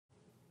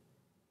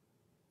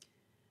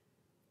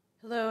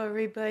Hello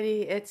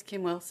everybody, it's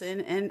Kim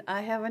Wilson and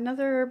I have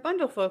another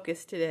bundle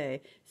focus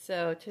today.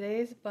 So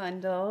today's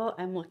bundle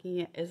I'm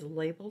looking at is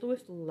Labeled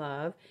with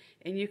Love,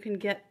 and you can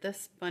get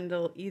this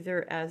bundle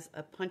either as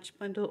a punch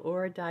bundle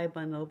or a die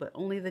bundle, but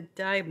only the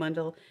die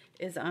bundle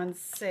is on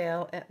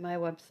sale at my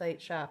website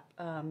shop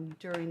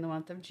during the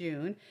month of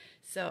June.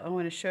 So I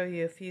want to show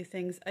you a few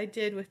things I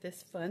did with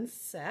this fun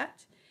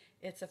set.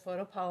 It's a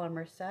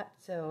photopolymer set,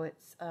 so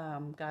it's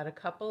got a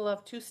couple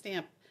of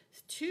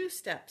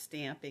two-step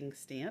stamping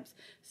stamps.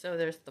 So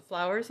there's the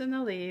flowers and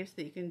the leaves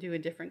that you can do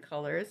in different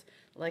colors,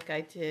 like I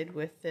did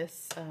with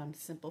this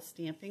simple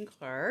stamping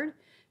card.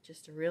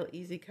 Just a real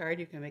easy card.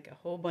 You can make a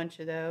whole bunch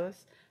of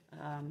those.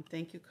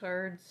 Thank you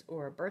cards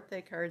or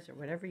birthday cards or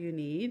whatever you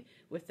need,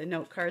 with the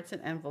note cards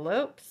and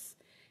envelopes.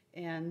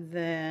 And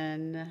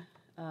then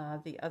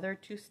the other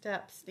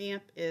two-step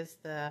stamp is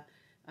the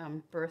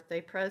birthday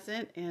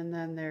present, and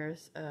then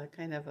there's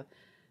kind of a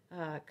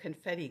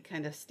confetti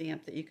kind of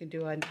stamp that you can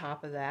do on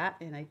top of that,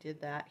 and I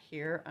did that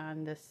here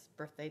on this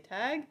birthday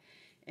tag.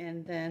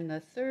 And then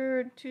the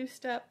third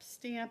two-step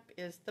stamp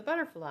is the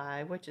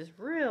butterfly, which is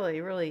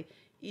really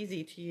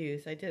easy to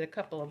use. I did a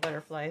couple of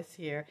butterflies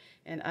here,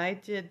 and I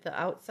did the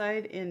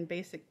outside in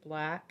basic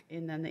black,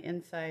 and then the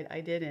inside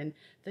I did in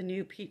the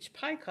new peach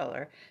pie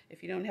color.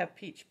 If you don't have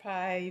peach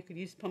pie, you could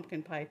use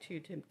pumpkin pie too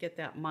to get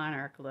that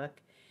monarch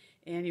look.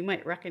 And you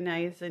might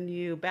recognize a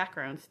new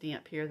background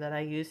stamp here that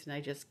I used, and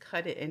I just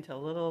cut it into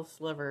little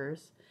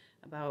slivers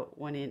about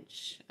 1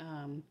 inch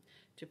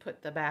to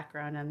put the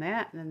background on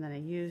that. And then I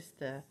used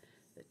the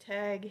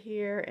tag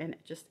here and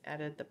just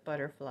added the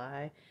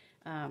butterfly.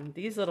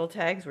 These little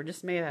tags were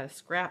just made out of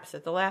scraps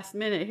at the last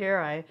minute here.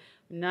 I'm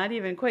not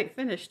even quite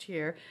finished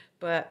here,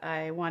 but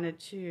I wanted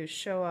to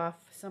show off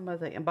some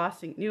of the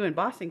new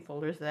embossing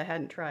folders that I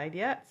hadn't tried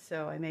yet.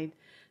 So I made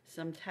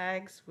some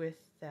tags with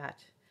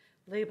that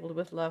Labeled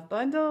with Love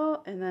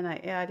bundle, and then I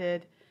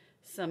added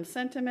some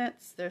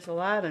sentiments. There's a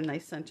lot of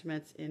nice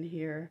sentiments in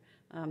here.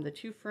 The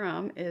To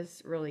From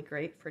is really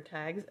great for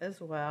tags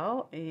as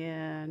well,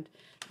 and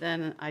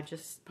then I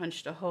just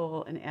punched a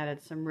hole and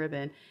added some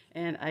ribbon,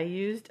 and I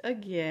used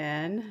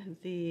again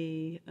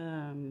the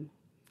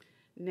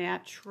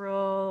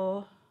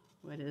natural,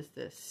 what is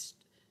this,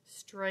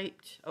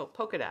 striped,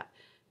 polka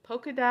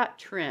dot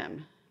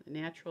trim,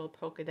 natural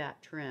polka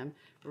dot trim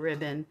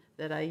ribbon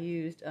that I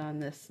used on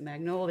this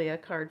Magnolia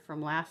card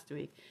from last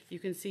week. You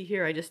can see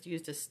here I just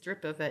used a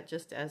strip of it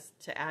just as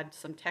to add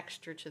some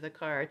texture to the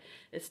card.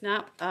 It's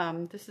not,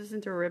 this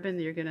isn't a ribbon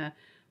that you're gonna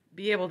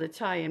be able to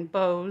tie in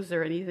bows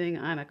or anything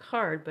on a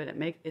card, but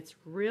it's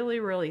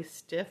really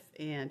stiff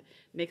and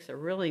makes a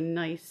really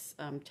nice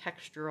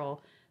textural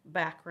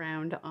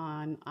background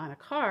on a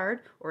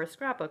card or a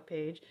scrapbook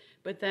page.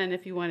 But then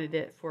if you wanted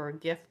it for a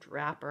gift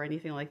wrap or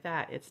anything like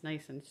that, it's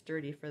nice and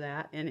sturdy for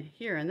that. And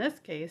here in this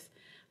case,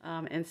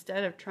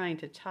 instead of trying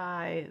to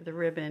tie the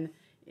ribbon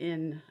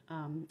in,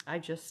 I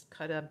just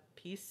cut a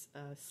piece,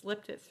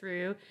 slipped it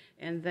through,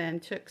 and then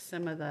took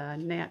some of the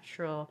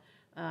natural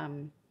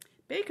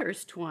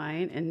baker's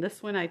twine, and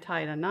this one I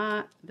tied a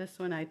knot, this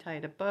one I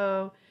tied a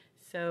bow.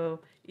 So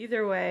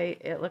either way,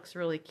 it looks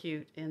really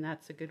cute, and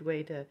that's a good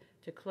way to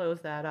close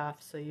that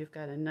off. So you've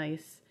got a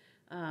nice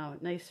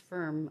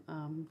firm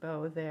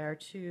bow there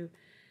to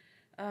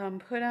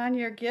put on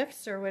your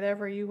gifts or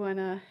whatever you want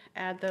to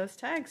add those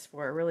tags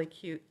for. A really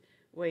cute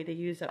way to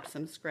use up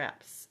some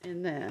scraps.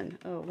 And then,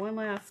 one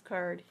last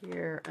card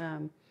here.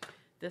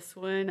 This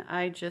one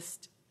I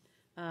just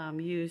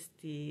used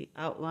the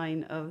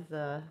outline of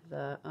that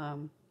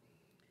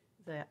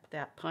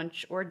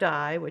punch or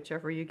die,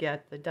 whichever you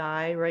get. The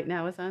die right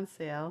now is on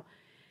sale.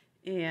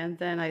 And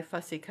then I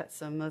fussy cut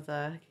some of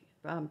the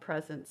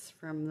presents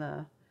from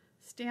the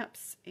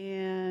stamps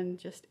and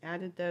just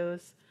added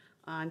those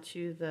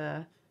onto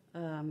the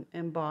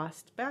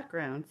embossed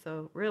background.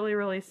 So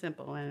really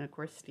simple, and of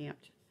course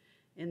stamped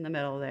in the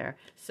middle there.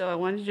 So I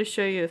wanted to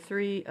show you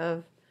 3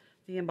 of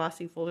the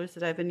embossing folders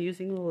that I've been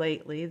using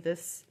lately.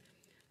 This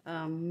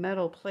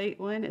metal plate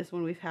one is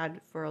one we've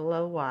had for a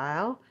little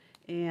while,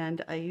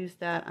 and I used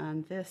that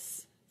on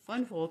this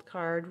fun fold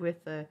card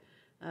with the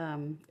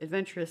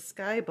Adventurous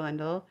Sky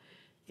bundle,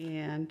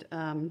 and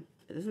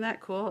isn't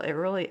that cool? It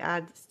really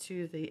adds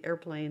to the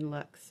airplane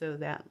look, so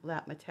that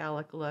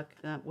metallic look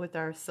with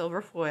our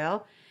silver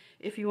foil.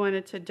 If you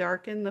wanted to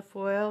darken the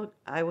foil,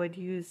 I would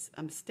use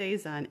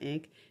StazOn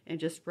ink and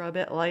just rub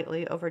it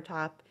lightly over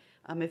top.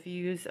 If you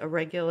use a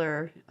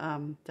regular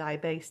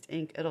dye-based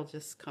ink, it'll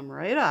just come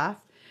right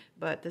off,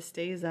 but the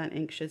StazOn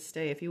ink should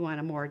stay if you want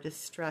a more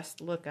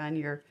distressed look on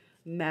your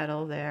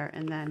metal there.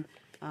 And then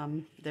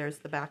there's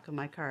the back of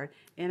my card.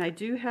 And I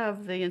do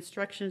have the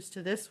instructions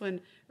to this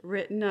one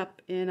written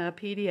up in a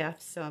PDF,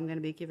 so I'm going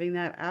to be giving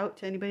that out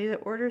to anybody that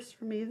orders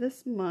from me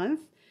this month.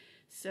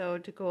 So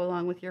to go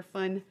along with your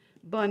fun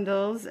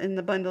bundles in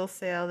the bundle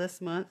sale this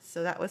month.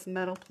 So that was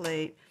metal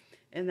plate.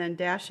 And then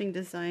Dashing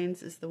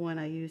Designs is the one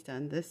I used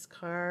on this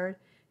card,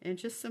 and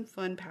just some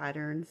fun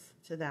patterns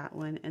to that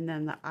one. And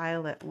then the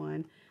eyelet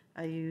one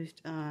I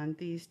used on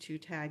these 2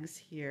 tags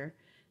here.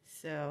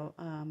 So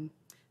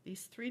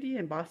these 3D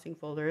embossing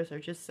folders are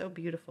just so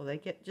beautiful. They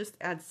just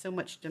add so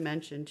much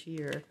dimension to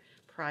your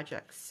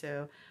projects.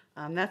 So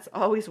that's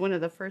always one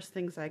of the first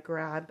things I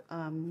grab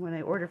when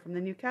I order from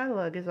the new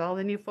catalog is all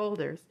the new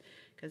folders,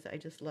 because I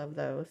just love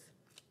those.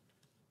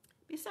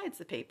 Besides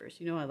the papers,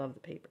 you know I love the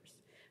papers.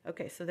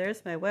 Okay, so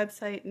there's my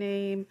website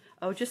name.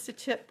 Oh, just a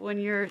tip, when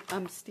you're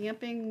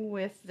stamping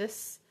with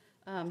this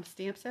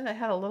stamp set, I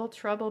had a little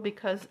trouble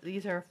because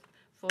these are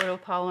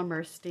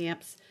photopolymer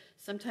stamps.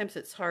 Sometimes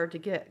it's hard to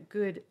get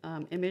good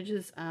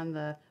images on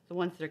the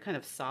ones that are kind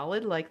of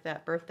solid, like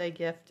that birthday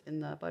gift in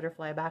the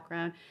butterfly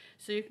background.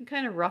 So you can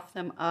kind of rough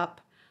them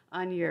up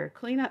on your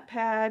cleanup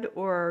pad,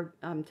 or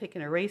take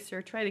an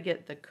eraser, try to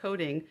get the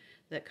coating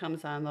that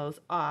comes on those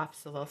off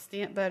so they'll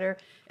stamp better.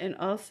 And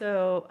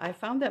also I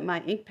found that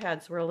my ink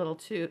pads were a little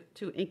too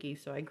inky,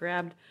 so I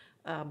grabbed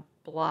a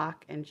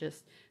block and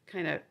just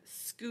kind of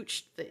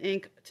scooched the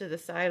ink to the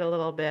side a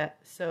little bit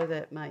so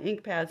that my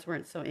ink pads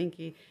weren't so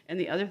inky. And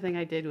the other thing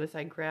I did was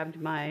I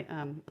grabbed my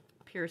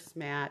Pierce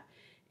mat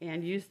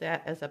and used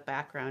that as a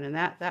background, and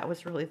that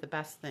was really the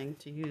best thing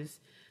to use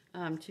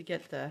to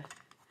get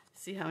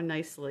see how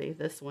nicely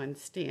this one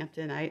stamped.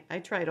 And I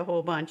tried a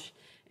whole bunch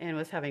and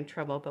was having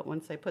trouble, but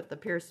once I put the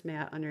Pierce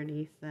mat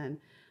underneath, then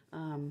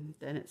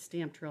it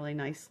stamped really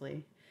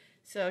nicely.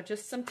 So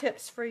just some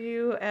tips for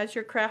you as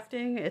you're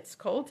crafting. It's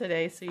cold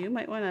today, so you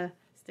might want to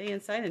stay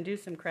inside and do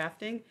some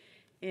crafting.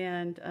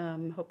 And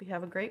hope you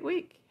have a great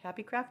week.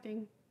 Happy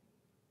crafting.